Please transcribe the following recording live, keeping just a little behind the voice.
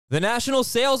The national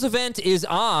sales event is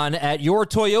on at your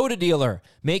Toyota dealer,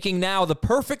 making now the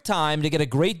perfect time to get a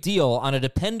great deal on a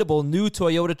dependable new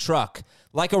Toyota truck.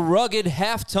 Like a rugged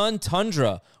half-ton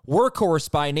Tundra, workhorse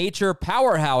by nature,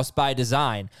 powerhouse by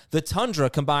design, the Tundra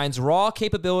combines raw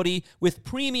capability with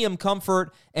premium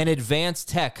comfort and advanced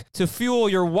tech to fuel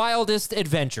your wildest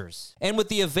adventures. And with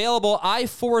the available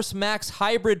iForce Max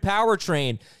hybrid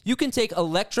powertrain, you can take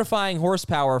electrifying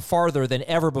horsepower farther than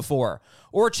ever before.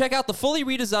 Or check out the fully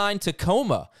redesigned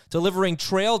Tacoma, delivering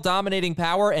trail-dominating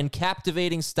power and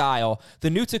captivating style. The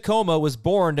new Tacoma was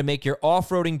born to make your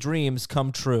off-roading dreams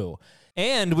come true.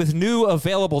 And with new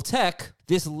available tech,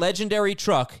 this legendary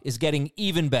truck is getting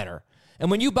even better.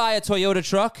 And when you buy a Toyota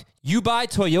truck, you buy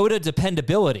Toyota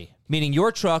dependability, meaning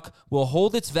your truck will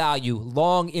hold its value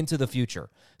long into the future.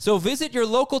 So visit your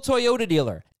local Toyota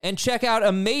dealer and check out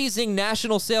amazing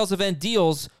national sales event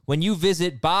deals when you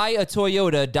visit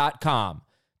buyatoyota.com.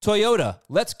 Toyota,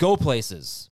 let's go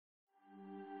places.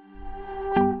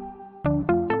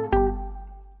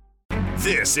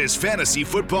 This is Fantasy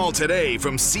Football Today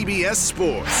from CBS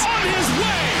Sports. On his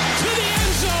way to the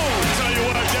end zone. I'll tell you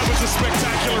what, that was a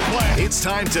spectacular play. It's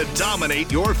time to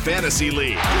dominate your fantasy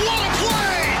league. What a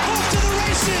play! Off to the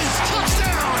races.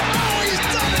 Touchdown. Oh, he's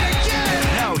done it again.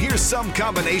 Now here's some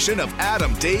combination of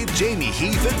Adam, Dave, Jamie,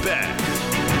 Heath, and Ben.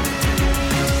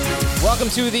 Welcome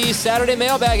to the Saturday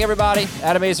Mailbag, everybody.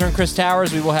 Adam Azer and Chris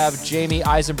Towers. We will have Jamie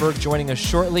Eisenberg joining us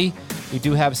shortly. We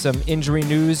do have some injury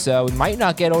news. We might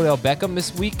not get Odell Beckham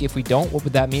this week. If we don't, what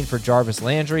would that mean for Jarvis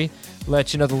Landry? We'll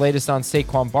let you know the latest on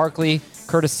Saquon Barkley.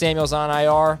 Curtis Samuel's on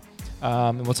IR.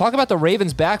 And we'll talk about the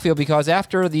Ravens' backfield because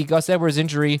after the Gus Edwards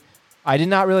injury, I did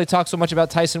not really talk so much about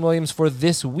Tyson Williams for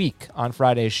this week on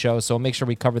Friday's show. So make sure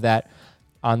we cover that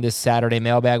on this Saturday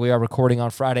Mailbag. We are recording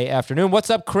on Friday afternoon. What's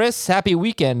up, Chris? Happy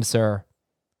weekend, sir.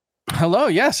 Hello.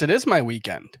 Yes, it is my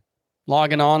weekend.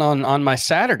 Logging on my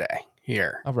Saturday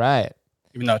here. All right.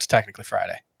 Even though it's technically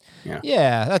Friday.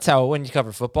 Yeah, that's how when you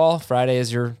cover football, Friday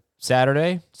is your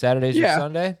Saturday, Saturday is your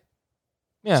Sunday.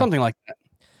 Yeah, something like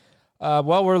that.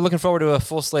 Well, we're looking forward to a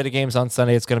full slate of games on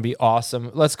Sunday. It's going to be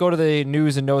awesome. Let's go to the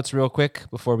news and notes real quick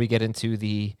before we get into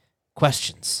the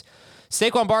questions.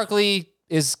 Saquon Barkley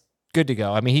is good to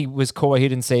go. I mean, he was cool. He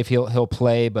didn't say if he'll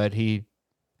play, but he'll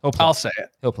play. I'll say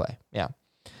it. He'll play. Yeah.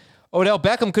 Odell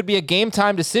Beckham could be a game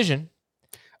time decision.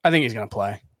 I think he's going to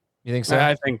play. You think so?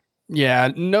 I think. Yeah,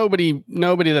 nobody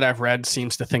that I've read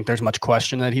seems to think there's much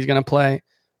question that he's going to play.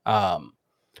 But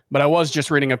I was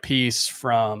just reading a piece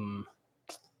from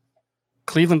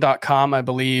Cleveland.com, I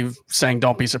believe, saying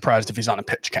don't be surprised if he's on a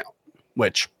pitch count,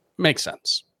 which makes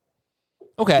sense.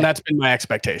 Okay. And that's been my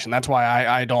expectation. That's why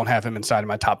I don't have him inside of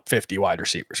my top 50 wide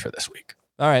receivers for this week.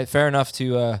 All right, fair enough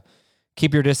to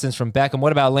keep your distance from Beckham.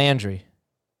 What about Landry?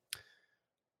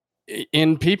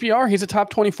 In PPR, he's a top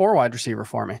 24 wide receiver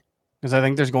for me. Because I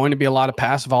think there's going to be a lot of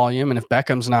pass volume. And if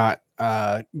Beckham's not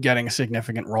getting a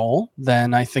significant role,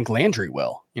 then I think Landry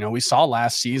will. You know, we saw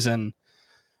last season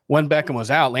when Beckham was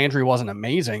out, Landry wasn't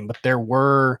amazing, but there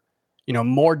were,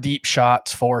 more deep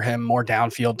shots for him, more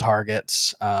downfield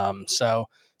targets. So,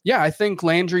 yeah, I think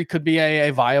Landry could be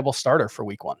a viable starter for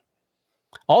week one.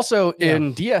 Also,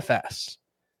 in DFS,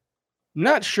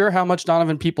 not sure how much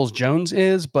Donovan Peoples-Jones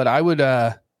is, but I would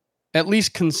at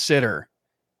least consider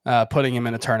putting him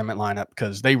in a tournament lineup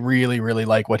because they really, really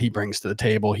like what he brings to the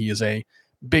table. He is a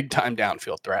big-time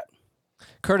downfield threat.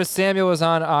 Curtis Samuel is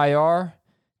on IR.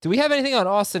 Do we have anything on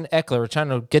Austin Eckler? We're trying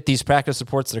to get these practice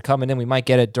reports that are coming in. We might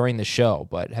get it during the show,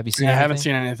 but have you seen anything? I haven't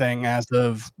seen anything as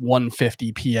of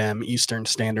 1:50 p.m. Eastern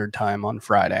Standard Time on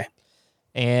Friday.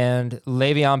 And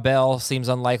Le'Veon Bell seems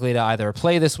unlikely to either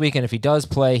play this week, and if he does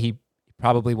play, he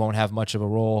probably won't have much of a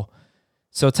role.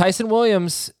 So Tyson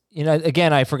Williams...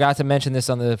 again, I forgot to mention this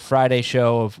on the Friday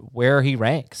show of where he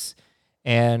ranks.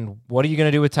 And what are you going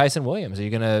to do with Tyson Williams? Are you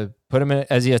going to put him in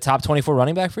as a top 24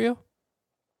 running back for you?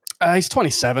 He's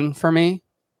 27 for me,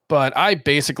 but I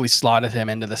basically slotted him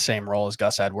into the same role as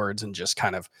Gus Edwards and just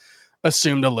kind of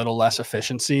assumed a little less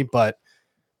efficiency. But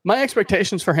my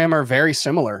expectations for him are very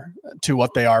similar to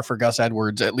what they are for Gus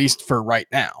Edwards, at least for right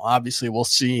now. Obviously, we'll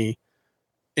see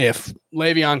if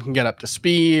Le'Veon can get up to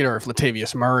speed or if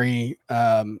Latavius Murray,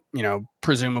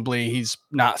 presumably he's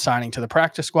not signing to the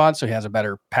practice squad, so he has a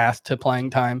better path to playing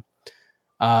time.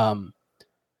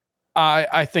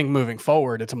 I think moving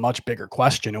forward, it's a much bigger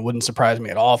question. It wouldn't surprise me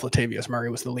at all if Latavius Murray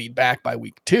was the lead back by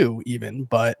week 2 even.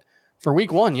 But for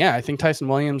week 1, yeah, I think Tyson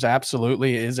Williams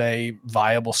absolutely is a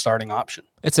viable starting option.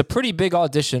 It's a pretty big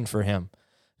audition for him.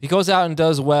 If he goes out and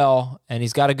does well and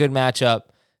he's got a good matchup,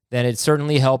 then it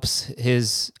certainly helps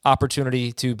his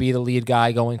opportunity to be the lead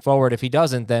guy going forward. If he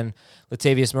doesn't, then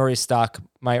Latavius Murray's stock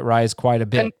might rise quite a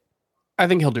bit. I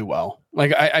think he'll do well.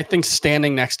 Like I think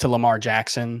standing next to Lamar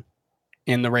Jackson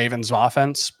in the Ravens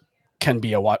offense can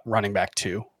be a running back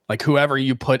too. Like whoever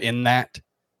you put in that,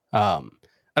 I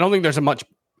don't think there's a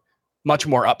much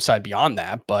more upside beyond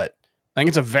that, but I think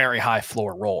it's a very high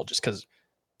floor role just because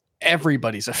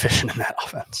everybody's efficient in that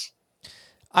offense.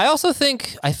 I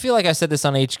feel like I said this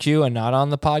on HQ and not on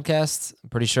the podcast. I'm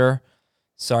pretty sure.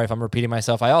 Sorry if I'm repeating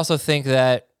myself. I also think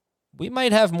that we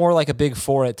might have more like a big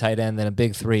 4 at tight end than a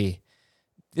big 3.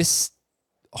 This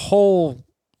whole,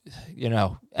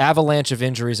 avalanche of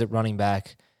injuries at running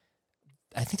back,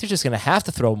 I think they're just going to have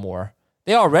to throw more.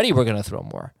 They already were going to throw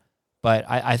more. But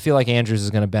I feel like Andrews is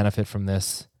going to benefit from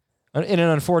this in an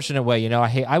unfortunate way.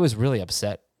 I was really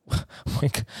upset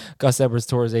when Gus Edwards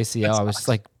tore his ACL. I was just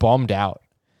like bummed out.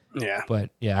 Yeah.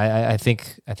 But yeah, I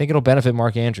think it'll benefit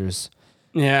Mark Andrews.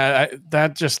 Yeah,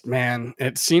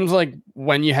 it seems like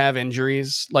when you have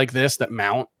injuries like this that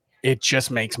mount, it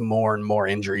just makes more and more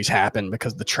injuries happen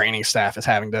because the training staff is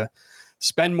having to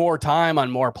spend more time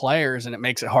on more players, and it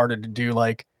makes it harder to do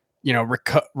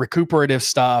recuperative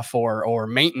stuff or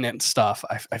maintenance stuff.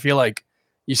 I feel like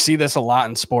you see this a lot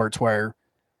in sports where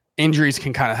injuries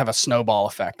can kind of have a snowball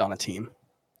effect on a team.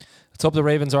 Let's hope the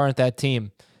Ravens aren't that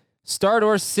team. Start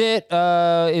or sit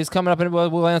is coming up, and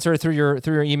we'll answer it through your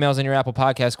emails and your Apple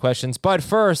Podcast questions. But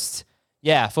first,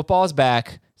 football is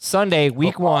back. Sunday,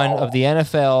 week 1 of the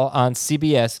NFL on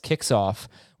CBS kicks off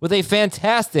with a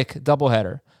fantastic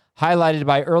doubleheader, highlighted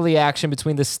by early action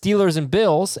between the Steelers and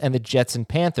Bills and the Jets and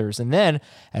Panthers. And then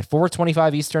at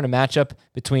 4:25 Eastern, a matchup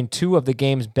between two of the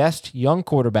game's best young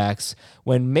quarterbacks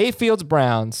when Mayfield's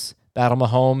Browns battle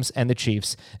Mahomes and the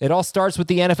Chiefs. It all starts with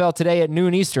the NFL Today at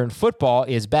noon Eastern. Football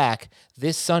is back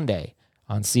this Sunday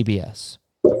on CBS.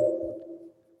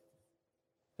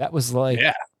 That was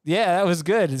that was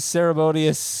good. It's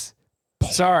ceremonious.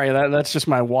 Sorry, that's just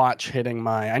my watch hitting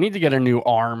I need to get a new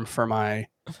arm for my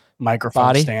microphone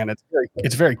Body? stand.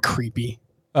 It's very creepy.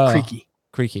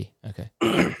 Creaky. Okay.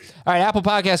 All right, Apple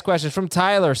Podcast questions from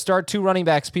Tyler. Start 2 running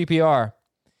backs, PPR.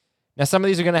 Now, some of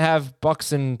these are going to have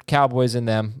Bucks and Cowboys in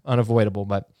them, unavoidable,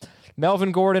 but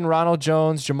Melvin Gordon, Ronald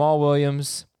Jones, Jamal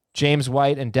Williams, James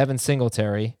White, and Devin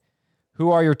Singletary.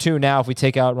 Who are your 2 now if we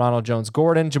take out Ronald Jones?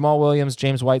 Gordon, Jamal Williams,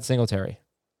 James White, Singletary.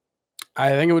 I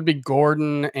think it would be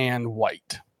Gordon and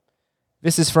White.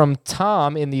 This is from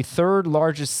Tom in the 3rd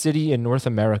largest city in North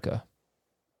America.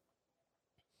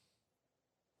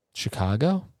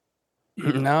 Chicago?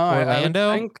 No, Orlando?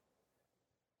 I think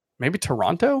maybe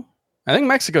Toronto. I think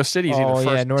Mexico City's either first.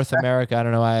 Oh, yeah, North America. I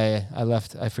don't know.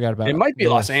 I forgot about it. It might be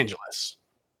Los Angeles.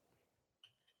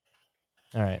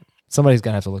 All right. Somebody's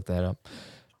going to have to look that up.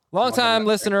 Long-time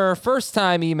listener,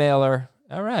 first-time emailer.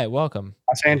 All right, welcome.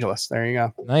 Los Angeles. There you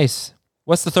go. Nice.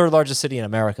 What's the 3rd largest city in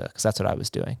America? Because that's what I was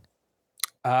doing.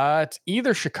 It's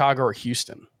either Chicago or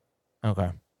Houston. Okay.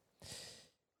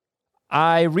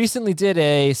 I recently did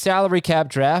a salary cap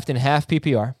draft in half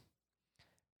PPR.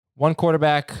 1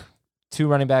 quarterback, 2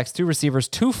 running backs, 2 receivers,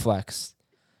 2 flex.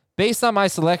 Based on my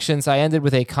selections, I ended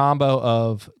with a combo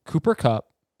of Cooper Kupp,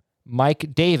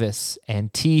 Mike Davis,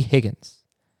 and T. Higgins.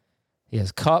 He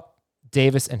has Kupp,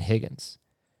 Davis, and Higgins.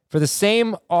 For the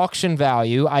same auction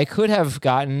value, I could have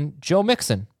gotten Joe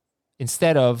Mixon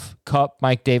instead of Kupp,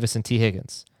 Mike Davis, and T.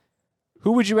 Higgins.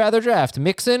 Who would you rather draft,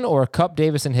 Mixon or Kupp,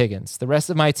 Davis, and Higgins? The rest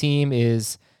of my team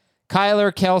is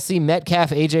Kyler, Kelsey,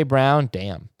 Metcalf, A.J. Brown,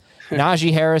 damn,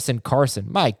 Najee Harris, and Carson.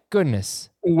 My goodness.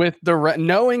 With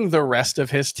knowing the rest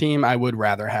of his team, I would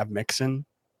rather have Mixon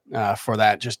for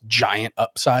that just giant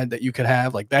upside that you could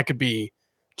have. Like that could be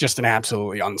just an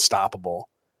absolutely unstoppable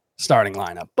starting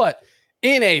lineup. But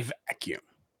in a vacuum,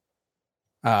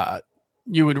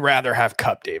 you would rather have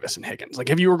Kupp, Davis, and Higgins.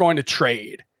 Like if you were going to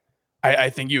trade,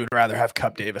 I think you would rather have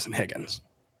Kupp, Davis, and Higgins.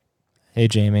 Hey,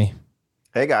 Jamie.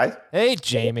 Hey, guys. Hey,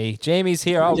 Jamie. Jamie's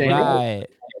here. All Jamie. right.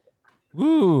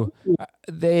 Woo.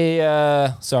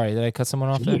 Sorry, did I cut someone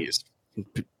off there? Jeez.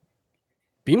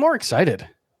 Be more excited.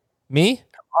 Me?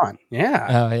 Come on.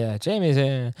 Yeah. Oh, yeah. Jamie's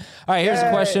here. All right, here's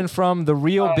a question from the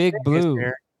Real Big Blue.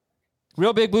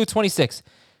 Real Big Blue 26.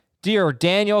 Dear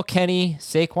Daniel, Kenny,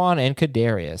 Saquon, and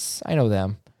Kadarius. I know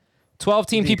them.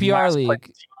 12-team PPR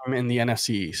league. Team in the NFC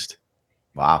East.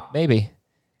 Wow. Maybe.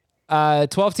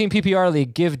 12-team PPR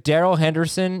league. Give Daryl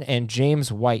Henderson and James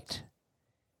White.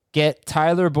 Get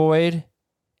Tyler Boyd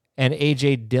and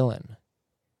A.J. Dillon.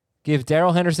 Give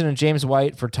Daryl Henderson and James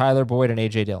White for Tyler Boyd and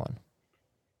A.J. Dillon.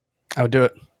 I would do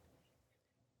it.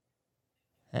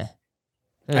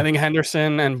 I think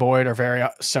Henderson and Boyd are very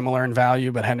similar in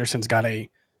value, but Henderson's got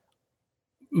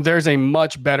there's a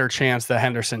much better chance that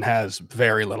Henderson has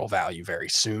very little value very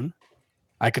soon.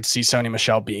 I could see Sony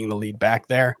Michel being the lead back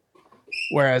there.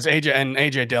 Whereas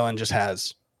AJ Dillon just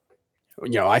has,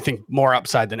 I think more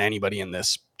upside than anybody in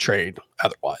this trade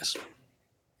otherwise.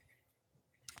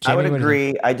 I would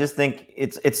agree. I just think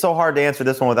it's so hard to answer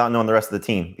this one without knowing the rest of the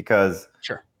team because,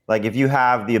 sure, like if you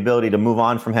have the ability to move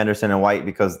on from Henderson and White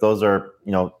because those are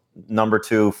number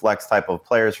 2 flex type of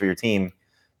players for your team,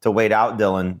 to wait out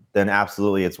Dillon, then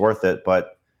absolutely it's worth it.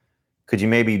 But could you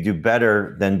maybe do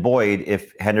better than Boyd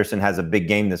if Henderson has a big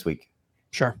game this week?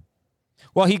 Sure.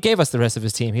 Well, he gave us the rest of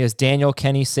his team. He has Daniel,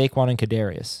 Kenny, Saquon, and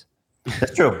Kadarius.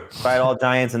 That's true. If I had all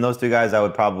Giants and those 2 guys, I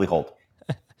would probably hold.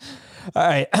 All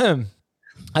right.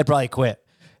 I'd probably quit.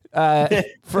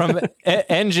 From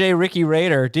NJ Ricky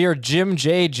Raider, dear Jim,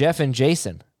 J, Jeff, and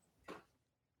Jason.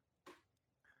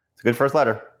 It's a good first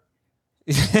letter.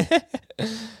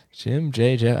 Jim,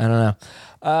 J, Jeff, I don't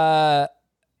know.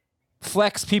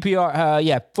 Flex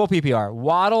PPR, full PPR.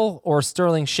 Waddle or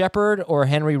Sterling Shepard or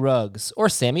Henry Ruggs or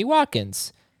Sammy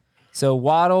Watkins. So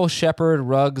Waddle, Shepard,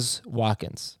 Ruggs,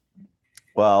 Watkins.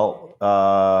 Well,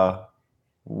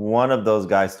 one of those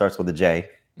guys starts with a J.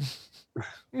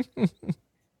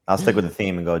 I'll stick with the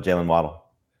theme and go Jalen Waddle.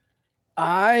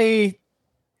 I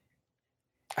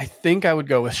think I would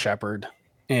go with Shepard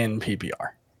in PPR.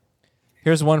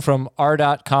 Here's one from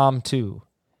R.com 2.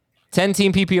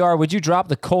 10-team PPR, would you drop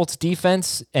the Colts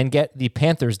defense and get the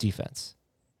Panthers defense?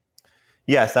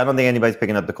 Yes, I don't think anybody's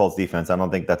picking up the Colts defense. I don't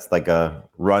think that's like a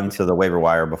run to the waiver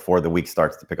wire before the week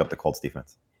starts to pick up the Colts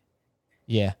defense.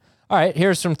 Yeah. All right,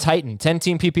 here's from Titan.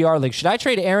 10-team PPR league. Should I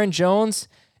trade Aaron Jones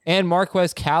and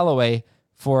Marquez Callaway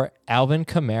for Alvin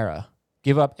Kamara?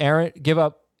 Give up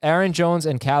Aaron Jones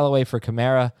and Callaway for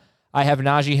Kamara. I have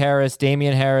Najee Harris,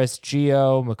 Damian Harris,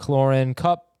 Gio, McLaurin,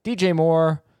 Kupp, DJ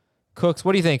Moore, Cooks.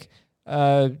 What do you think?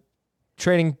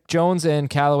 Trading Jones and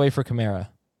Callaway for Kamara.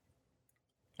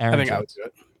 I think Jones. I would do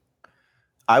it.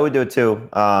 I would do it too.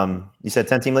 You said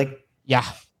 10-team league? Yeah.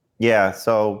 Yeah,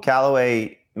 so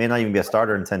Callaway may not even be a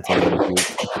starter in 10-team league.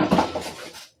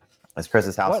 As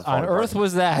Chris's house. What on earth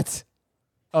was that?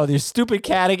 Oh, the stupid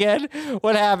cat again?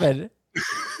 What happened?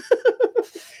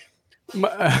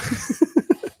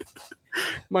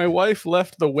 My wife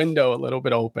left the window a little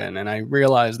bit open, and I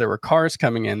realized there were cars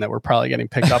coming in that were probably getting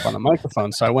picked up on the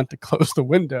microphone, so I went to close the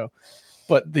window.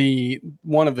 But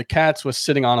one of the cats was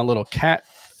sitting on a little cat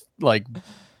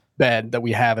bed that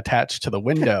we have attached to the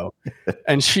window,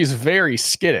 and she's very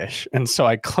skittish, and so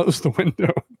I closed the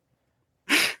window.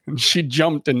 And she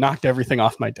jumped and knocked everything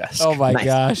off my desk. Oh my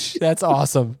gosh, that's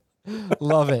awesome!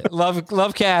 Love it.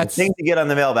 Love cats. The things you get on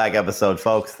the mailbag episode,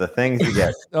 folks. The things you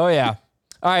get. Oh yeah.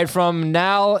 All right, from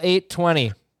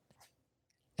Nal820.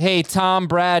 Hey, Tom,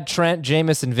 Brad, Trent,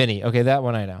 Jameis, and Vinny. Okay, that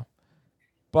one I know.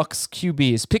 Bucks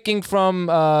QBs. Picking from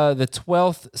the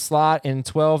 12th slot in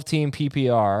 12-team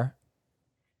PPR.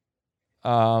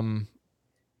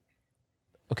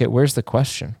 Okay, where's the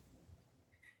question?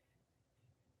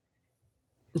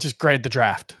 Just grade the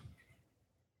draft.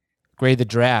 Grade the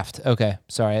draft. Okay,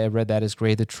 sorry, I read that as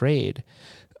grade the trade.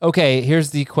 Okay, here's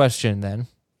the question then.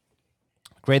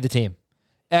 Grade the team.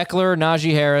 Eckler,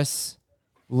 Najee Harris,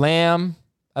 Lamb,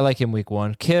 I like him week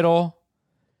 1. Kittle,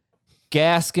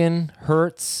 Gaskin,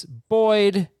 Hurts,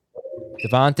 Boyd,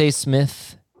 Devontae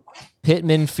Smith,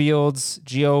 Pittman, Fields,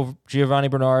 Giovanni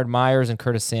Bernard, Myers, and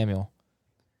Curtis Samuel.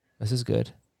 This is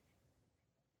good.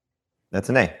 That's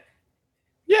an A.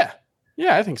 Yeah.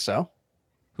 Yeah, I think so.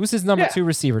 Who's his number 2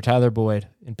 receiver? Tyler Boyd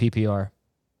in PPR.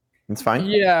 It's fine.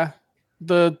 Yeah.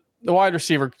 The wide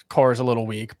receiver core is a little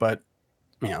weak, but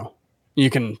you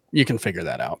can figure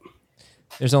that out.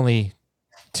 There's only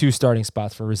 2 starting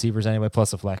spots for receivers anyway,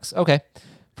 plus a flex. Okay.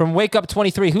 From Wake Up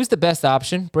 23, who's the best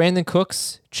option? Brandon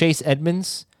Cooks, Chase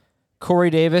Edmonds, Corey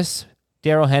Davis,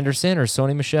 Darrell Henderson, or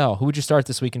Sony Michel? Who would you start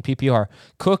this week in PPR?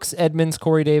 Cooks, Edmonds,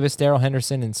 Corey Davis, Darrell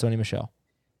Henderson, and Sony Michel.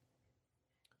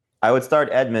 I would start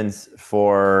Edmonds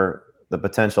for the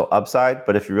potential upside,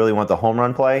 but if you really want the home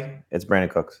run play, it's Brandon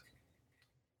Cooks.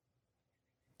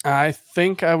 I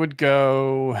think I would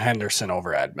go Henderson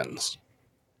over Edmonds.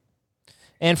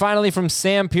 And finally, from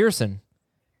Sam Pearson.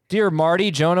 Dear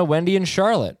Marty, Jonah, Wendy, and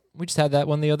Charlotte. We just had that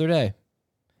one the other day.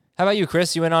 How about you,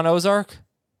 Chris? You in on Ozark?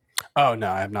 Oh,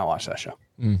 no, I have not watched that show.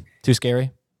 Too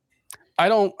scary? I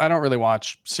don't really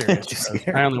watch serious shows.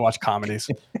 I only watch comedies.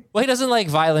 Well, he doesn't like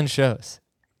violent shows.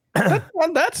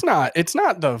 It's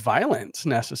not the violence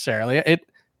necessarily.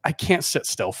 I can't sit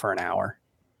still for an hour.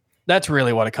 That's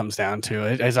really what it comes down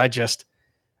to.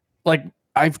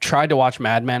 I've tried to watch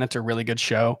Mad Men. It's a really good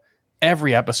show.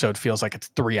 Every episode feels like it's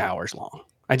 3 hours long.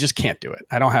 I just can't do it.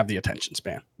 I don't have the attention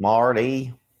span.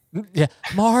 Marty. Yeah,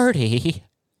 Marty.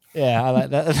 Yeah, I like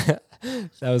that.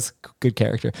 That was good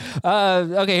character.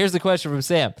 Okay, here's the question from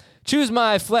Sam. Choose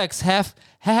my flex half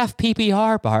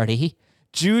PPR party.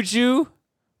 Juju,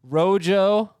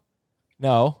 Rojo,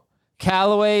 no,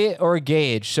 Callaway or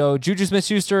Gage. So Juju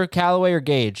Smith-Schuster, Callaway or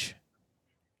Gage?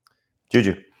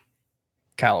 Juju.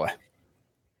 Callaway.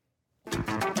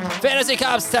 Fantasy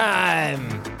Cops time.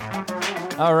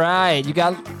 All right. You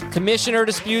got commissioner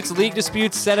disputes, league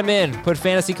disputes, send them in. Put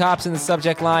Fantasy Cops in the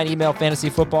subject line. Email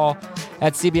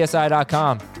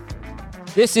fantasyfootball@cbsi.com.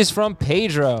 This is from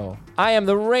Pedro. I am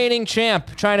the reigning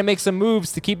champ, trying to make some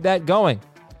moves to keep that going.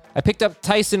 I picked up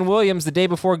Tyson Williams the day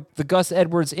before the Gus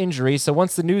Edwards injury, so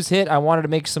once the news hit, I wanted to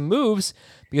make some moves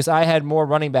because I had more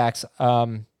running backs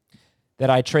that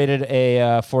I traded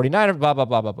a 49er, blah, blah,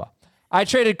 blah, blah, blah. I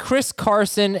traded Chris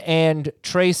Carson and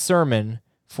Trey Sermon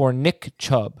for Nick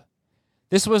Chubb.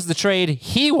 This was the trade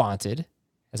he wanted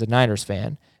as a Niners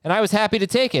fan, and I was happy to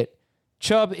take it.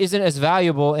 Chubb isn't as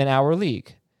valuable in our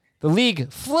league. The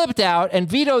league flipped out and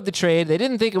vetoed the trade. They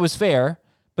didn't think it was fair.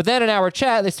 But then in our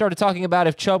chat, they started talking about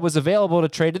if Chubb was available to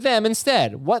trade to them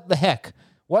instead. What the heck?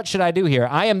 What should I do here?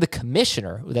 I am the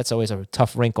commissioner. Ooh, that's always a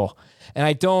tough wrinkle. And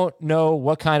I don't know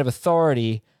what kind of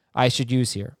authority I should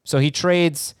use here. So he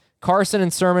trades Carson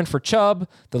and Sermon for Chubb.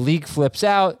 The league flips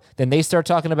out. Then they start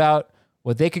talking about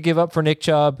what they could give up for Nick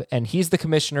Chubb. And he's the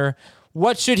commissioner.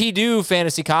 What should he do,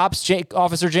 Fantasy Cops?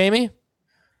 Officer Jamie?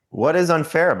 What is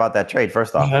unfair about that trade,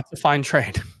 first off? That's a fine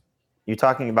trade. You're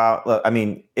talking about, look, I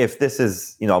mean, if this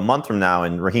is, a month from now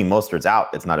and Raheem Mostert's out,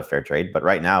 it's not a fair trade. But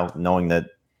right now, knowing that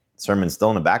Sermon's still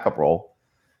in a backup role,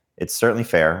 it's certainly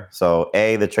fair. So,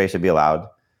 the trade should be allowed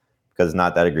because it's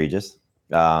not that egregious.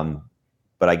 But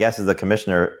I guess as the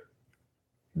commissioner,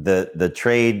 the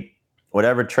trade,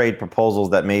 whatever trade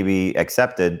proposals that may be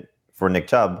accepted for Nick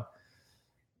Chubb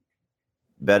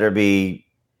better be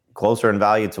closer in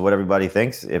value to what everybody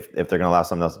thinks if they're going to allow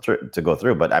something else to go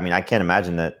through. But I mean, I can't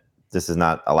imagine that this is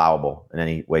not allowable in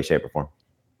any way, shape, or form.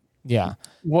 Yeah.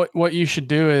 What you should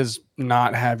do is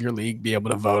not have your league be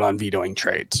able to vote on vetoing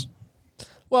trades.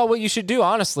 Well, what you should do,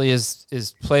 honestly, is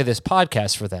play this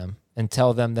podcast for them and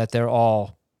tell them that they're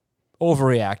all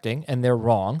overreacting and they're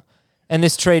wrong, and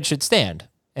this trade should stand.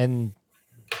 And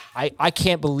I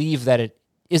can't believe that it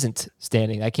isn't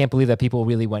standing. I can't believe that people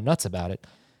really went nuts about it.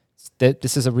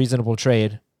 This is a reasonable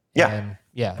trade. Yeah.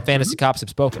 And Fantasy Cops have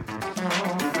spoken.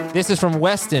 This is from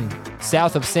Weston,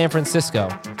 south of San Francisco.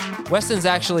 Weston's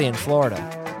actually in Florida.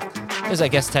 It is, I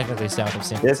guess, technically south of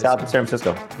San Francisco. It is south of San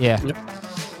Francisco. Yeah. Yep.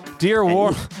 Dear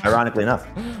Warren. Ironically enough.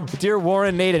 Dear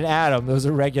Warren, Nate, and Adam. Those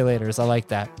are regulators. I like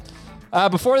that.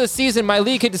 Before the season, my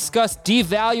league had discussed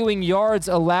devaluing yards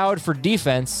allowed for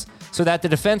defense so that the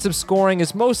defensive scoring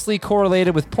is mostly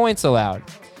correlated with points allowed.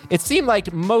 It seemed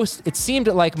like most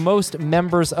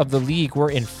members of the league were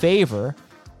in favor,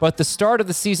 but the start of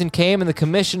the season came and the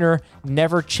commissioner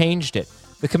never changed it.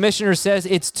 The commissioner says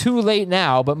it's too late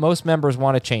now, but most members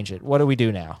want to change it. What do we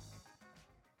do now?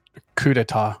 Coup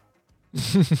d'etat.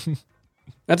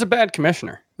 That's a bad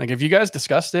commissioner. Like, if you guys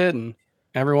discussed it and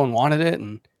everyone wanted it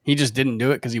and he just didn't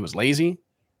do it because he was lazy,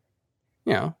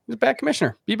 he's a bad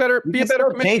commissioner. Be a better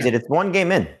commissioner. Change it. It's one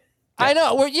game in. I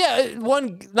know.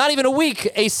 Not even a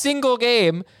week, a single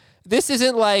game. This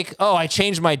isn't like, I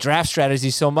changed my draft strategy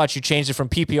so much, you changed it from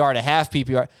PPR to half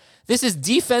PPR. This is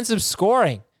defensive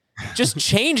scoring. Just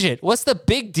change it. What's the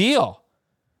big deal?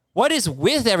 What is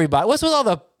with everybody? What's with all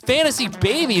the fantasy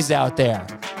babies out there?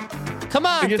 Come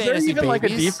on, is there even like a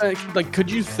defense? Like,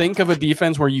 could you think of a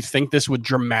defense where you think this would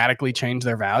dramatically change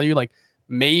their value? Like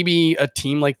maybe a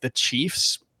team like the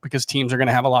Chiefs, because teams are going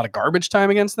to have a lot of garbage time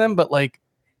against them. But like,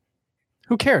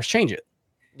 who cares? Change it.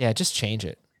 Yeah, just change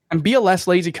it. And be a less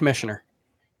lazy commissioner.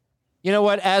 You know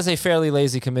what? As a fairly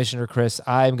lazy commissioner, Chris,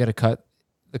 I'm going to cut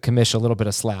the commission a little bit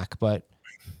of slack, but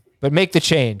make the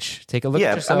change. Take a look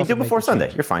at yourself. Do before Sunday.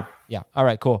 You're fine. Yeah. All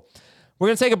right, cool. We're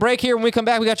going to take a break here. When we come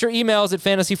back, we got your emails at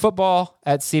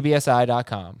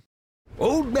fantasyfootball@cbsi.com.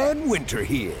 Old Man Winter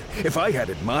here. If I had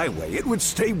it my way, it would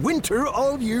stay winter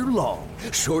all year long.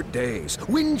 Short days,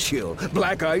 wind chill,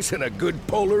 black ice, and a good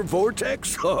polar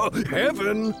vortex. Oh,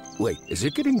 heaven. Wait, is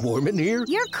it getting warm in here?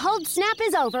 Your cold snap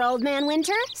is over, Old Man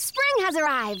Winter. Spring has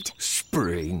arrived.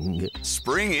 Spring.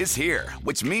 Spring is here,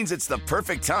 which means it's the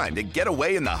perfect time to get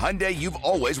away in the Hyundai you've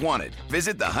always wanted.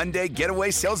 Visit the Hyundai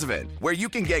Getaway Sales Event, where you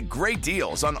can get great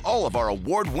deals on all of our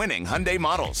award-winning Hyundai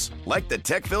models, like the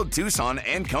tech-filled Tucson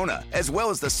and Kona, as well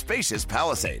as the spacious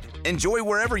Palisade. Enjoy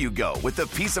wherever you go with the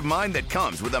peace of mind that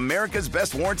comes with America's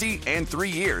best warranty and 3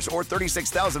 years or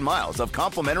 36,000 miles of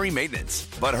complimentary maintenance.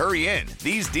 But hurry in,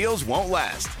 these deals won't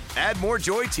last. Add more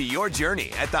joy to your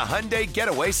journey at the Hyundai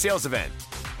Getaway Sales Event.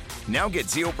 Now get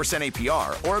 0%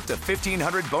 APR or up to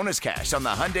 $1,500 bonus cash on the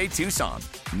Hyundai Tucson.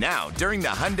 Now, during the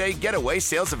Hyundai Getaway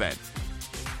Sales Event.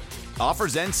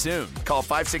 Offers end soon. Call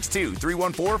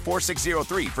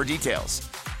 562-314-4603 for details.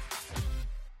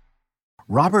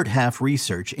 Robert Half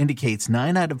research indicates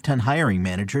 9 out of 10 hiring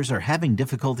managers are having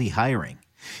difficulty hiring.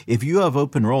 If you have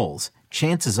open roles,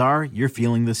 chances are you're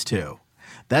feeling this too.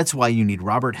 That's why you need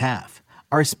Robert Half.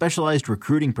 Our specialized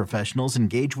recruiting professionals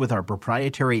engage with our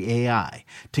proprietary AI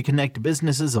to connect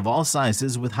businesses of all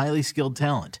sizes with highly skilled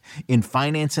talent in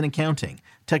finance and accounting,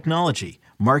 technology,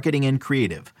 marketing and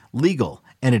creative, legal,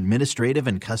 and administrative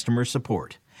and customer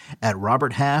support. At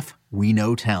Robert Half, we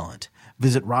know talent.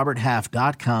 Visit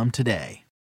roberthalf.com today.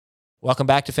 Welcome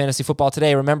back to Fantasy Football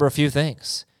Today. Remember a few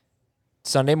things.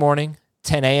 Sunday morning,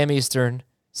 10 a.m. Eastern,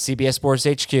 CBS Sports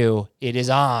HQ. It is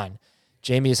on.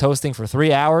 Jamie is hosting for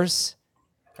 3 hours.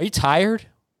 Are you tired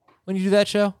when you do that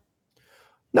show?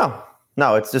 No.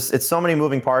 It's so many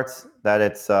moving parts that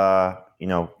it's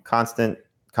constant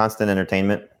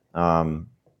entertainment. And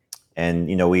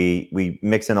we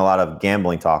mix in a lot of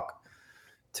gambling talk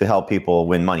to help people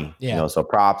win money. Yeah. So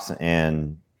props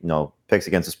and picks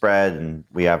against the spread, and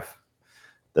we have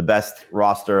the best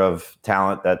roster of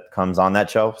talent that comes on that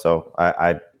show. So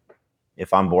I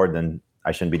if I'm bored, then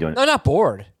I shouldn't be doing it. No, not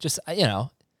bored. Just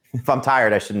if I'm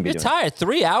tired, I shouldn't be doing it. You're tired.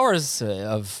 3 hours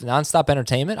of nonstop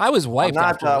entertainment. I was wiped.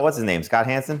 I'm not. What's his name? Scott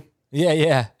Hansen.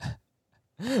 Yeah.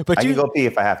 But I can go pee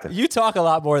if I have to. You talk a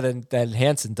lot more than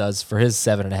Hansen does for his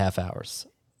 7.5 hours.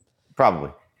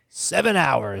 Probably 7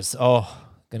 hours. Oh,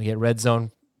 gonna get Red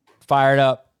Zone fired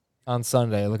up on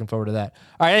Sunday. Looking forward to that.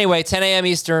 All right. Anyway, 10 a.m.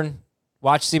 Eastern.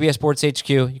 Watch CBS Sports HQ.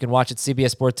 You can watch at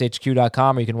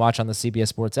cbssportshq.com, or you can watch on the CBS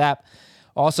Sports app.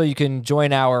 Also, you can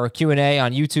join our Q&A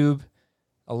on YouTube,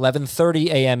 11:30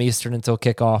 a.m. Eastern until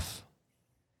kickoff.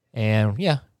 And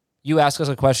yeah, you ask us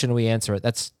a question, we answer it.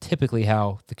 That's typically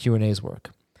how the Q&As work.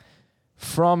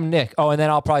 From Nick. Oh, and then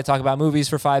I'll probably talk about movies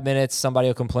for 5 minutes. Somebody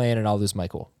will complain, and I'll lose my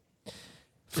cool.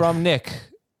 From Nick.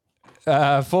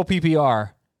 Full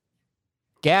PPR.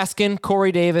 Gaskin,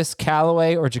 Corey Davis,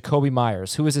 Callaway, or Jacoby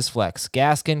Myers? Who is his flex?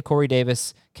 Gaskin, Corey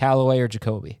Davis, Callaway, or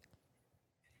Jacoby?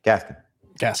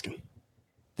 Gaskin.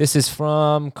 This is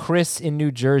from Chris in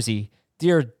New Jersey.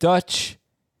 Dear Dutch,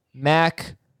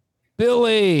 Mac,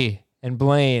 Billy, and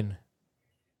Blaine.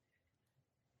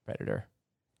 Predator.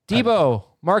 Debo,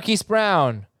 Marquise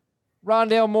Brown,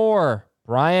 Rondale Moore,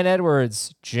 Brian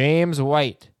Edwards, James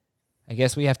White. I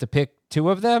guess we have to pick 2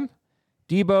 of them?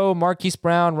 Debo, Marquise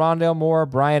Brown, Rondale Moore,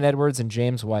 Brian Edwards, and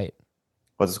James White.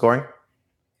 What's the scoring?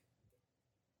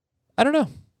 I don't know.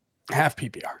 Half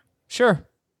PPR. Sure.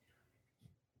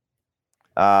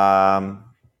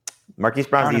 Marquise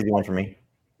Brown's the easy one for me.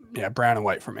 Yeah, Brown and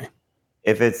White for me.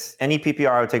 If it's any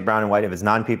PPR, I would take Brown and White. If it's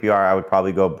non-PPR, I would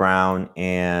probably go Brown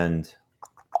and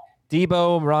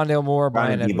Debo, Rondale Moore,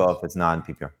 Brian and Debo Edwards. if it's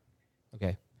non-PPR.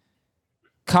 Okay.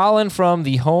 Colin from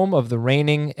the home of the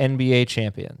reigning NBA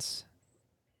champions.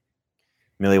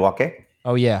 Milwaukee.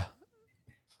 Oh, yeah.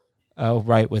 Oh,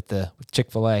 right, with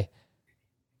Chick-fil-A.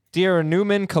 Dear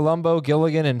Newman, Colombo,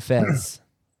 Gilligan, and Fez.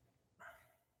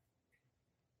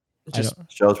 Just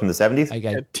shows from the 70s? I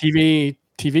got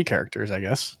TV characters, I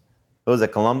guess. What was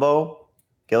it? Colombo,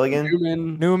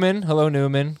 Gilligan? Newman. Hello,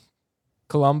 Newman.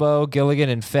 Colombo, Gilligan,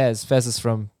 and Fez. Fez is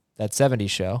from that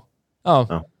 70s show.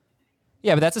 Oh.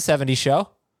 Yeah, but that's a 70s show.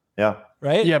 Yeah.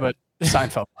 Right? Yeah, but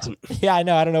Seinfeld wasn't. Yeah, I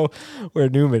know. I don't know where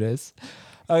Newman is.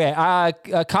 Okay.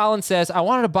 Colin says, I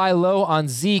wanted to buy low on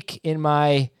Zeke in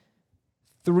my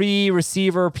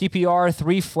 3-receiver PPR,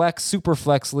 3-flex, super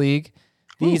flex league.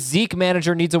 The Zeke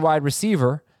manager needs a wide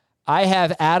receiver. I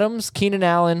have Adams, Keenan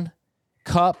Allen,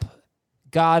 Kupp,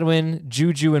 Godwin,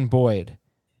 Juju, and Boyd.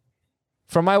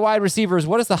 For my wide receivers,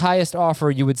 what is the highest offer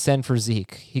you would send for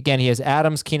Zeke? Again, he has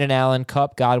Adams, Keenan Allen,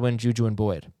 Kupp, Godwin, Juju, and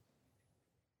Boyd.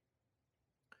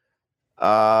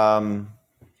 Probably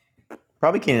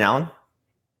Keenan Allen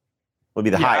would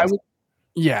be the highest.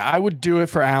 I would do it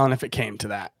for Allen if it came to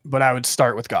that, but I would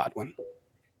start with Godwin.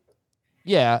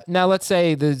 Yeah. Now, let's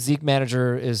say the Zeke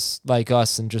manager is like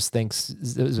us and just thinks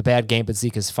it was a bad game, but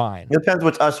Zeke is fine. It depends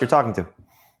which us you're talking to.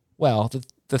 Well,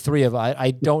 the three of us,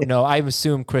 I don't know. I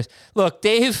assume Chris. Look,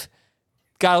 Dave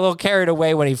got a little carried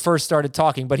away when he first started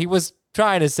talking, but he was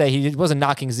trying to say he wasn't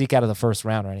knocking Zeke out of the first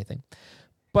round or anything.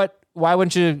 But why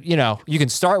wouldn't you, you can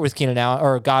start with Keenan Allen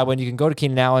or Godwin, you can go to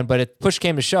Keenan Allen, but if push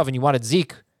came to shove and you wanted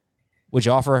Zeke, would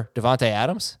you offer Devontae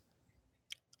Adams?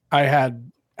 I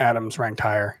had Adams ranked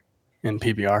higher in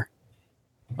PPR.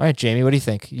 All right, Jamie, what do you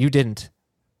think? You didn't.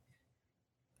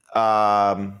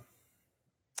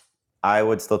 I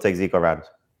would still take Zeke over Adams.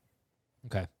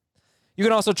 Okay. You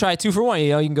can also try 2 for 1.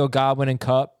 You can go Godwin and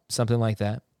Kupp, something like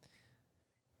that.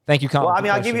 Thank you, Colin. Well, I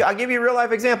mean, I'll give you a real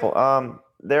life example.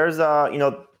 There's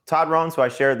Todd Rones, who I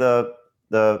share the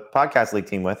podcast league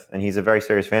team with, and he's a very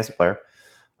serious fantasy player.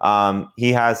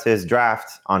 He has his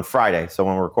draft on Friday, so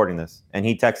when we're recording this, and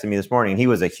he texted me this morning. And he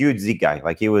was a huge Zeke guy.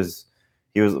 Like he was.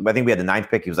 I think we had the 9th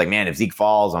pick. He was like, man, if Zeke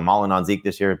falls, I'm all in on Zeke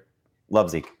this year. Love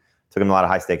Zeke. Took him a lot of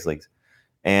high stakes leagues.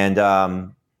 And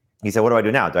he said, what do I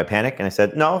do now? Do I panic? And I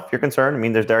said, no, if you're concerned. I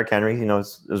mean, there's Derrick Henry. You know, it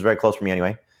was very close for me anyway.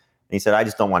 And he said, I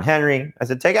just don't want Henry. I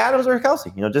said, take Adams or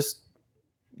Kelsey. You know,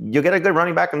 you'll get a good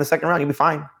running back in the second round. You'll be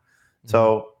fine. Mm-hmm.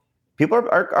 So people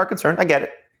are concerned. I get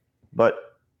it.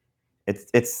 But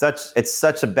it's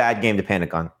such a bad game to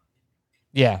panic on.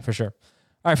 Yeah, for sure.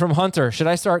 All right, from Hunter, should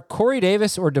I start Corey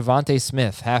Davis or Devontae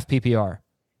Smith, half PPR?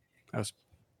 That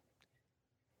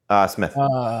was Smith.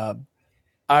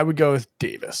 I would go with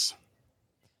Davis.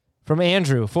 From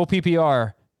Andrew, full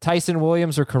PPR, Tyson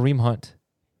Williams or Kareem Hunt?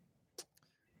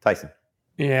 Tyson.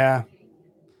 Yeah.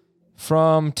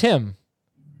 From Tim,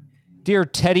 dear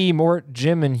Teddy, Mort,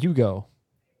 Jim, and Hugo.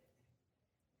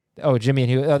 Oh, Jimmy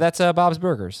and Hugo. Oh, that's Bob's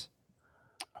Burgers.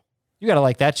 You got to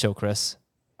like that show, Chris.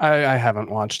 I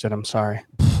haven't watched it. I'm sorry.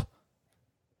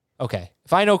 Okay.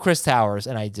 If I know Chris Towers,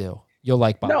 and I do, you'll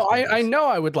like Bob's Burgers. I know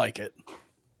I would like it.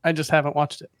 I just haven't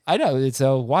watched it. I know.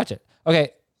 So watch it.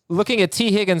 Okay. Looking at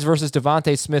T. Higgins versus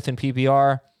Devontae Smith in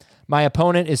PPR. My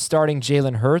opponent is starting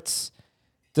Jalen Hurts.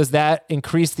 Does that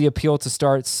increase the appeal to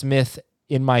start Smith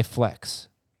in my flex?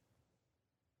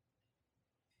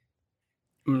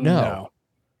 No.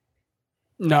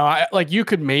 You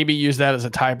could maybe use that as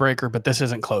a tiebreaker, but this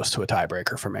isn't close to a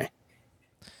tiebreaker for me.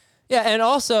 Yeah, and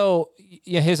also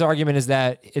his argument is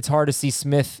that it's hard to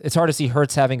see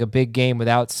Hurts having a big game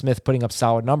without Smith putting up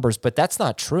solid numbers, but that's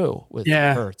not true with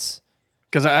Hurts.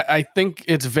 Because I think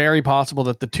it's very possible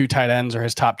that the 2 tight ends are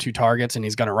his top 2 targets, and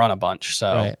he's going to run a bunch.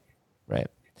 So Right.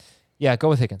 Yeah, go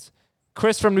with Higgins.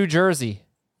 Chris from New Jersey.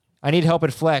 I need help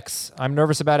at flex. I'm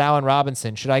nervous about Allen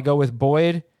Robinson. Should I go with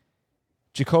Boyd,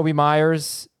 Jacoby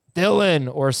Myers, Dillon,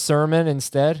 or Sermon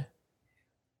instead?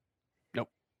 Nope.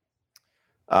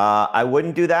 I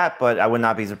wouldn't do that, but I would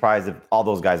not be surprised if all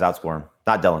those guys outscore him.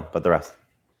 Not Dillon, but the rest.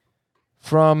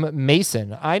 From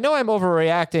Mason. I know I'm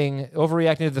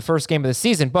overreacting to the first game of the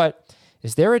season, but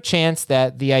is there a chance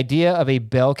that the idea of a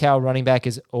bell cow running back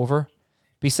is over?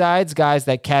 Besides guys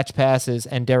that catch passes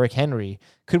and Derrick Henry,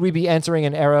 could we be entering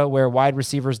an era where wide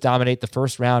receivers dominate the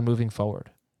first round moving forward?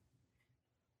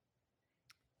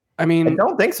 I mean, I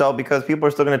don't think so, because people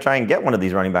are still going to try and get one of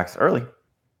these running backs early,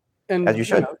 as you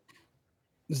should.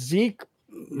 Zeke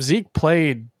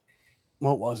played,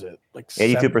 what was it? Like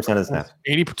 82% of the snaps.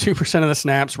 82% of the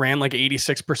snaps, ran like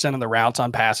 86% of the routes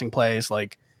on passing plays.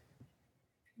 Like,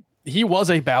 he was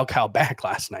a bow cow back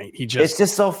last night. It's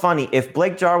just so funny. If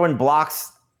Blake Jarwin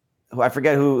blocks, I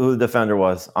forget who the defender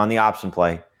was on the option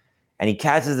play, and he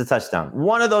catches the touchdown,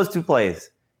 one of those 2 plays,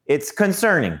 it's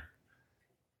concerning.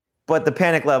 But the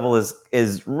panic level is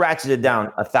ratcheted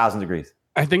down 1,000 degrees.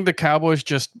 I think the Cowboys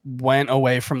just went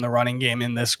away from the running game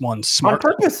in this one. Smart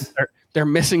on purpose. They're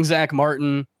missing Zach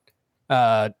Martin.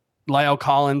 Lyle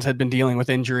Collins had been dealing with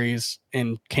injuries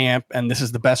in camp, and this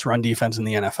is the best run defense in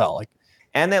the NFL.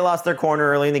 And they lost their corner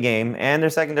early in the game, and their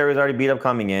secondary was already beat up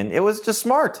coming in. It was just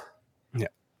smart. Yeah.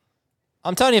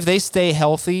 I'm telling you, if they stay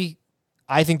healthy,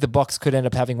 I think the Bucs could end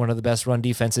up having one of the best run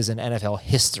defenses in NFL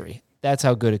history. That's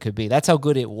how good it could be. That's how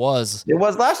good it was. It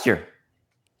was last year.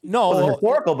 No, it wasn't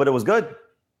historical, but it was good.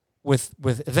 With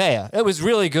Vea, it was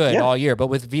really good all year. But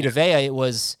with Vita Vea, it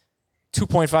was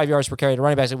 2.5 yards per carry to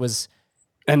running backs. It was,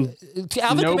 and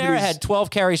Alvin Kamara had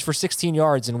 12 carries for 16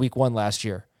 yards in Week 1 last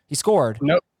year. He scored.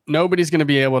 Nobody's going to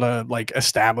be able to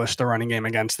establish the running game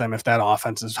against them if that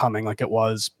offense is humming like it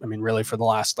was. I mean, really for the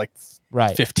last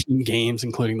 15 games,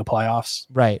 including the playoffs.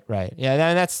 Right. Yeah,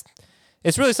 and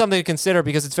it's really something to consider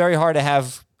because it's very hard to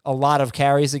have a lot of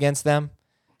carries against them.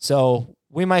 So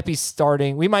we might be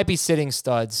sitting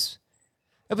studs.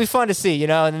 It'll be fun to see,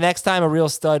 and the next time a real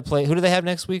stud play, who do they have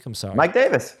next week? I'm sorry. Mike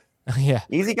Davis. Yeah.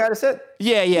 Easy guy to sit.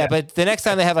 Yeah. But the next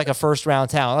time they have a first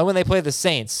round talent, like when they play the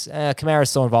Saints, Kamara's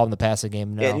still involved in the passing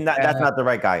game. No. That's not the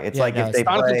right guy. It's if they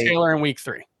Jonathan play Taylor in Week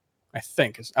 3, I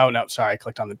think. I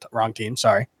clicked on the wrong team.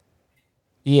 Sorry.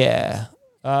 Yeah.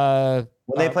 When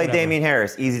they play Damian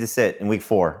Harris, easy to sit in Week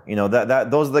 4.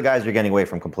 Those are the guys you're getting away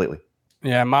from completely.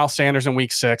 Yeah, Miles Sanders in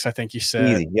Week 6, I think you said.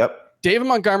 Easy, yep. David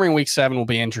Montgomery in Week 7 will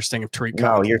be interesting if Tariq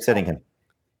No, you're sitting him.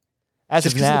 As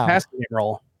of now. Passing game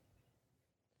role.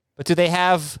 But do they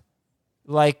have,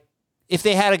 if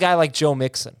they had a guy like Joe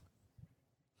Mixon,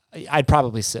 I'd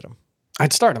probably sit him.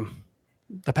 I'd start him.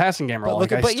 The passing game role.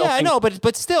 I know,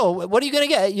 but still, what are you going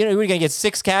to get? You're going to get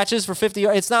 6 catches for 50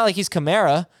 yards. It's not like he's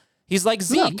Kamara. He's like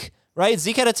Zeke, right?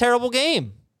 Zeke had a terrible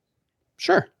game.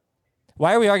 Sure.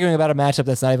 Why are we arguing about a matchup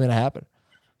that's not even going to happen?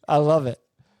 I love it.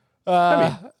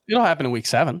 It'll happen in week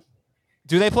 7.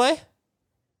 Do they play?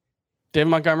 David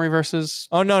Montgomery versus...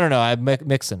 Oh, no. I'm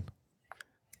Mixon.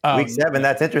 Week 7,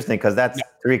 that's interesting because that's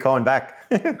Tariq Cohen back.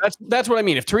 that's what I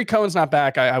mean. If Tariq Cohen's not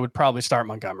back, I would probably start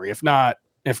Montgomery. If not,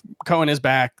 if Cohen is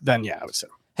back, then I would sit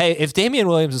him. Hey, if Damian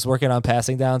Williams is working on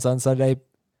passing downs on Sunday,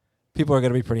 people are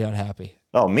going to be pretty unhappy.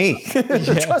 Oh, me?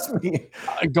 Trust me.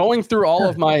 Going through all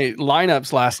of my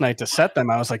lineups last night to set them,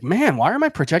 I was like, man, why are my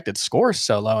projected scores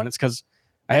so low? And it's because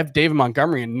I have David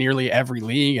Montgomery in nearly every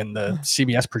league, and the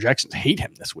CBS projections hate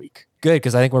him this week. Good,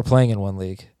 because I think we're playing in one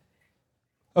league.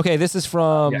 Okay, this is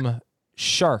from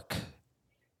Shark.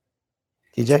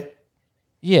 TJ?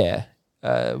 Yeah,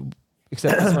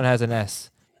 except this one has an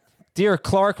S. Dear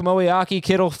Clark, Moeaki,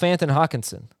 Kittle, Fant, and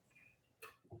Hawkinson.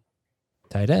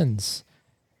 Tight ends.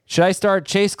 Should I start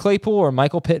Chase Claypool or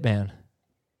Michael Pittman?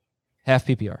 Half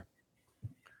PPR.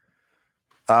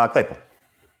 Claypool.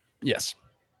 Yes.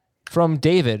 From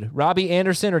David, Robbie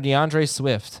Anderson or DeAndre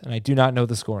Swift? And I do not know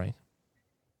the scoring.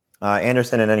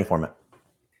 Anderson in any format.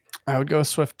 I would go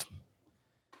Swift.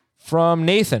 From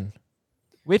Nathan,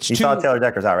 which you saw Taylor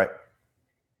Decker's out, right?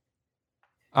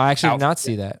 I actually did not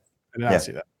see that. I did not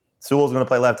see that. Sewell's going to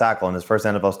play left tackle in his first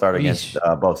NFL start against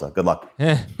Bosa. Good luck.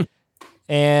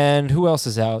 And who else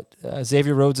is out?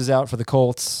 Xavier Rhodes is out for the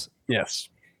Colts. Yes.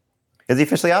 Is he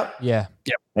officially out? Yeah.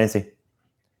 Yep. I didn't see.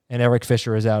 And Eric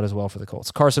Fisher is out as well for the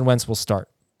Colts. Carson Wentz will start.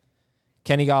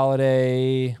 Kenny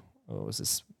Golladay. What was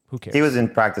this? Who cares? He was in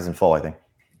practice in full, I think.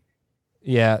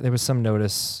 Yeah, there was some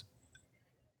notice.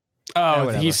 Oh,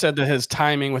 he said that his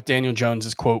timing with Daniel Jones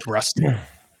is, quote, rusty.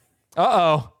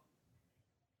 Uh-oh.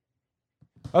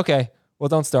 Okay. Well,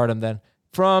 don't start him then.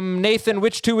 From Nathan,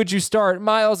 which two would you start?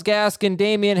 Myles Gaskin,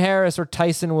 Damian Harris, or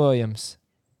Tyson Williams?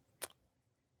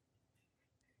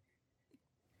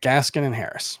 Gaskin and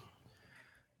Harris.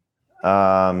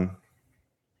 Gaskin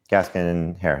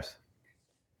and Harris.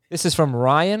 This is from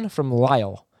Ryan from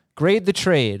Lyle. Grade the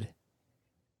trade.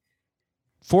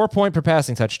 4 point per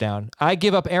passing touchdown. I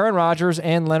give up Aaron Rodgers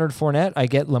and Leonard Fournette. I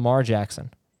get Lamar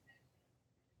Jackson.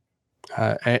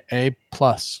 A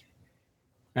plus.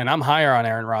 And I'm higher on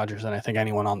Aaron Rodgers than I think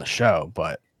anyone on the show,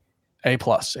 but A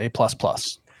plus. Yeah,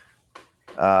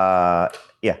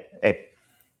 A.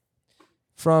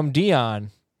 From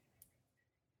Dion.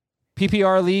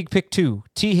 PPR League pick 2.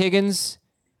 T. Higgins,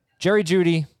 Jerry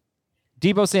Jeudy,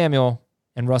 Deebo Samuel,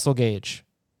 and Russell Gage.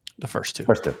 The first two.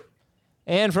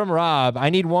 And from Rob, I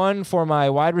need one for my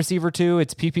wide receiver 2.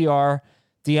 It's PPR.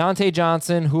 Deontay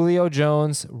Johnson, Julio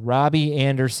Jones, Robbie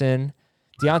Anderson.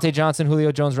 Deontay Johnson,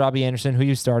 Julio Jones, Robbie Anderson. Who are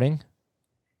you starting?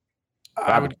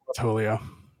 I would go with Julio.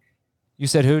 You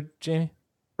said who, Jamie?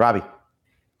 Robbie.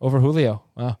 Over Julio.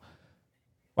 Wow.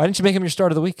 Why didn't you make him your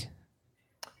start of the week?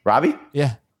 Robbie?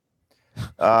 Yeah.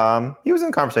 He was in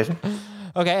the conversation.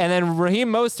 Okay, and then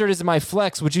Raheem Mostert is my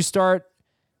flex. Would you start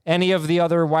any of the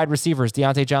other wide receivers?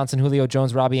 Deontay Johnson, Julio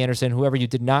Jones, Robbie Anderson, whoever you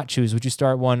did not choose. Would you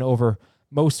start one over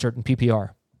Mostert in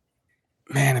PPR?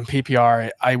 Man, in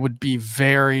PPR, I would be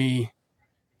very,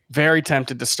 very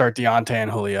tempted to start Deontay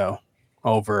and Julio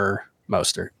over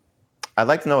Mostert. I'd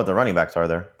like to know what the running backs are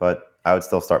there, but I would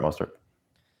still start Mostert.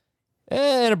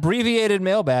 An abbreviated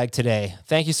mailbag today.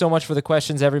 Thank you so much for the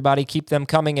questions, everybody. Keep them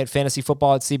coming at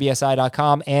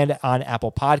fantasyfootball@cbsi.com and on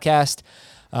Apple Podcast.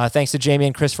 Thanks to Jamie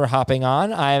and Chris for hopping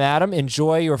on. I am Adam.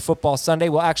 Enjoy your football Sunday.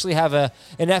 We'll actually have an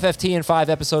FFT in 5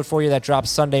 episode for you that drops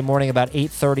Sunday morning about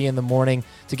 8:30 in the morning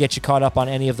to get you caught up on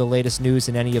any of the latest news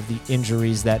and any of the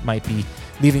injuries that might be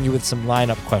leaving you with some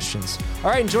lineup questions. All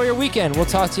right, enjoy your weekend. We'll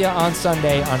talk to you on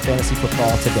Sunday on Fantasy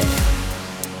Football Today.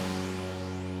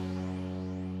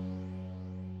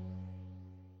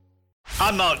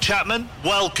 I'm Mark Chapman.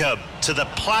 Welcome to the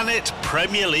Planet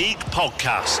Premier League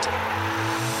podcast.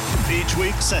 Each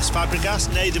week, Cesc Fabregas,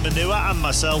 Nader Manua and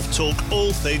myself talk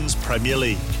all things Premier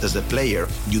League. As a player,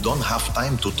 you don't have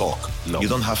time to talk. No. You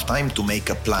don't have time to make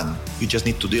a plan. You just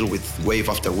need to deal with wave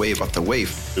after wave after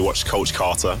wave. We watched Coach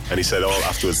Carter and he said,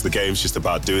 afterwards, the game's just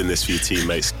about doing this for your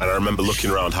teammates. And I remember looking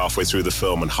around halfway through the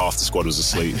film and half the squad was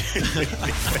asleep.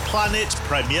 Planet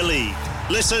Premier League.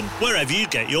 Listen wherever you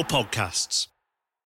get your podcasts.